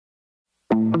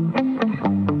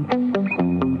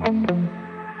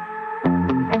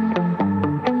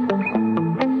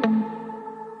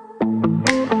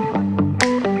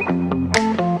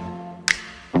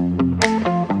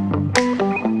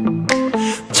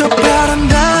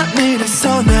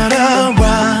하늘에서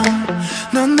날아와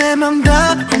넌 내 맘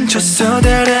다 훔쳤어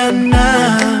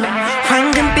달아나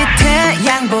황금빛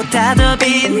태양보다 더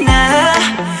빛나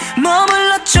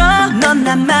머물러줘 넌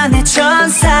나만의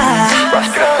천사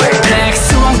블랙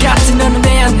스완 같은 너는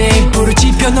내 안에 불을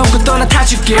지펴놓고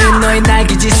떠나타줄게 너의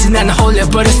날개짓은 나는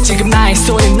홀려버렸어 지금 나의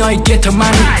손이 너에게 더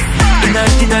많이 이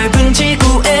넓디 넓은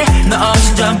지구에 너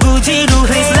없인 전부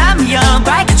지루해 슬라미여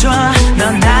밝혀줘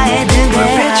넌 나의 등에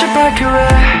불빛이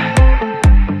밝혀해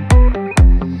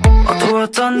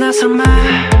어두웠던 내 삶에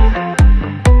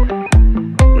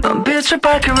넌 빛을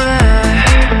밝혀해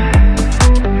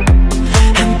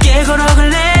함께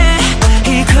걸어갈래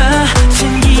이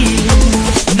거친 길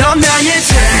넌 나의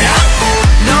태양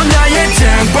넌 나의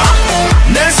등불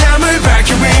내 삶을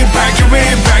밝혀해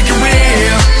밝혀해 밝혀해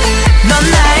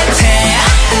넌 나의 태양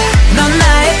넌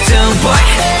나의 등불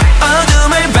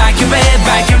어둠을 밝혀해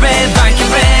밝혀해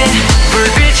밝혀해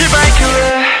불빛을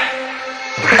밝혀해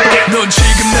넌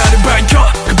지금 나를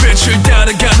밝혀 그 빛을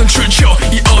따라가던 출처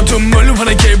이 어둠을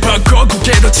환하게 바꿔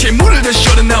굳게 닫힌 문을 다시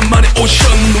열어 나만의 오션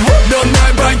넌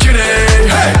날 밝히네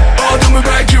hey. 어둠을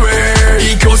밝히네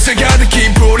이곳에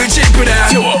가득히 불을 지펴라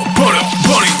태워버려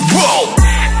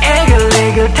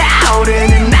에글에글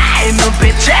타오르는 나의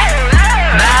눈빛에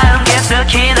마음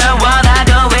계속히 널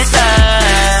원하고 있어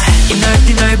이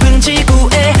넓디 넓은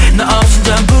지구에 너 없인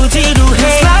전부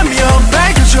지루해 슬라미여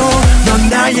밝혀줘 넌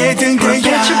나의 등대야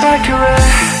불빛을 밝혀해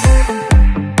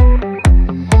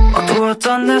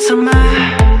어두웠던 내 삶에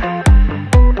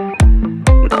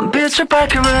넌 빛을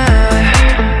밝혀해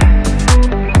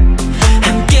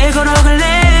함께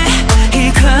걸어갈래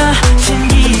이 거친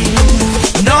길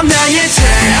넌 나의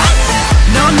태양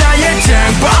넌 나의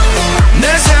등불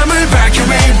내 삶을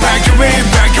밝혀해 밝혀해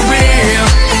밝혀해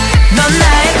넌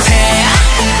나의 태양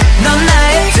넌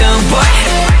나의 등불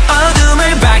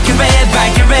어둠을 밝혀해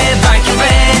밝혀해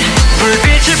밝혀해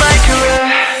불빛을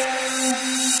밝혀해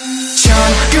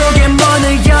천국의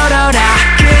문을 열어라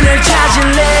그녀를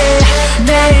찾을래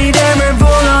내 이름을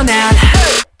불러 난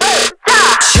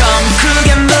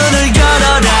천국의 문을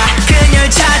열어라 그녀를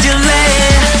찾을래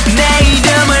내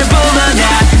이름을 불러 난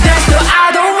That's the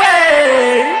other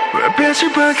way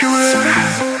불빛을 밝혀해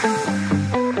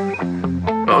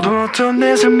어두웠던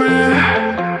내 삶을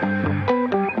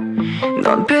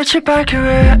넌 빛을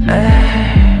밝혀해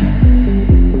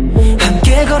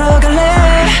함께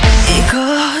걸어갈래 이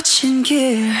거친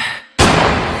길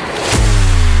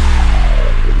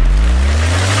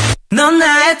넌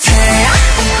나의 태양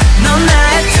넌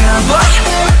나의 등불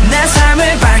내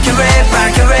삶을 밝혀해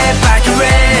밝혀해 밝혀해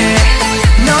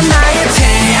넌 나의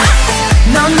태양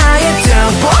넌 나의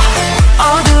등불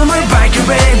어둠을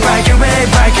밝혀해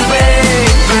밝혀해 밝혀해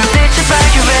불빛을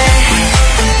밝혀해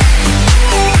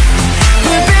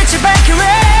불빛을 밝혀해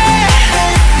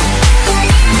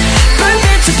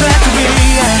불빛을 밝혀해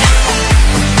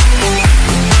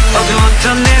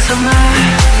어두웠던 내 삶을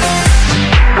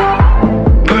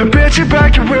불빛을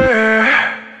밝혀해